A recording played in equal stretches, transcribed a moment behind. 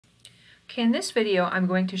Okay, in this video, I'm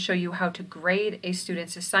going to show you how to grade a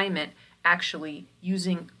student's assignment actually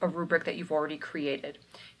using a rubric that you've already created.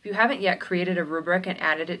 If you haven't yet created a rubric and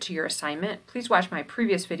added it to your assignment, please watch my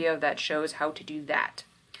previous video that shows how to do that.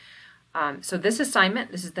 So this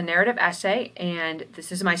assignment, this is the narrative essay, and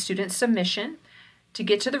this is my student's submission. To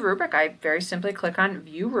get to the rubric, I very simply click on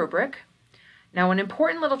View Rubric. Now, an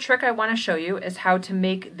important little trick I want to show you is how to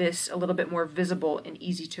make this a little bit more visible and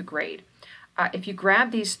easy to grade. If you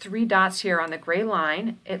grab these three dots here on the gray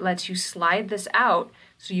line, it lets you slide this out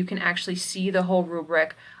so you can actually see the whole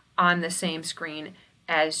rubric on the same screen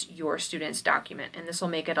as your student's document, and this will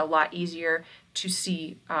make it a lot easier to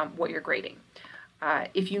see what you're grading.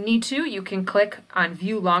 If you need to, you can click on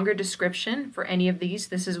View Longer Description for any of these.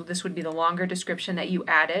 This would be the longer description that you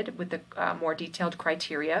added with the more detailed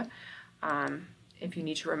criteria, if you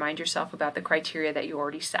need to remind yourself about the criteria that you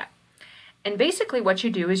already set. And basically what you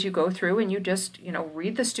do is you go through and you just,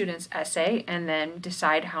 read the student's essay and then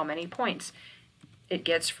decide how many points it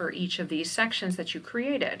gets for each of these sections that you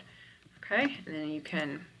created. Okay, and then you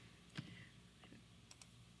can,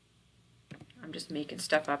 I'm just making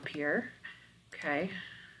stuff up here. Okay,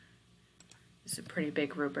 this is a pretty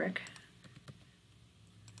big rubric.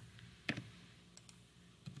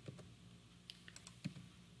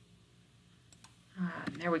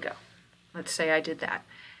 There we go. Let's say I did that.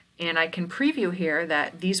 And I can preview here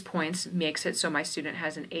that these points makes it so my student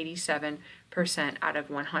has an 87% out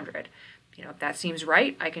of 100. If that seems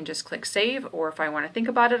right, I can just click Save, or if I want to think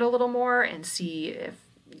about it a little more and see if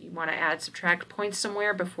you want to add, subtract points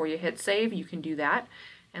somewhere before you hit Save, you can do that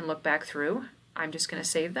and look back through. I'm just going to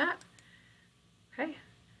save that. Okay.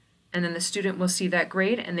 And then the student will see that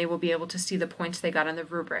grade and they will be able to see the points they got on the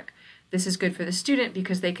rubric. This is good for the student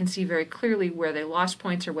because they can see very clearly where they lost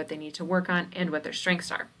points or what they need to work on and what their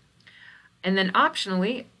strengths are. And then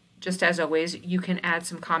optionally, just as always, you can add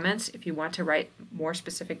some comments if you want to write more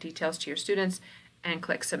specific details to your students and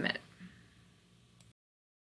click Submit.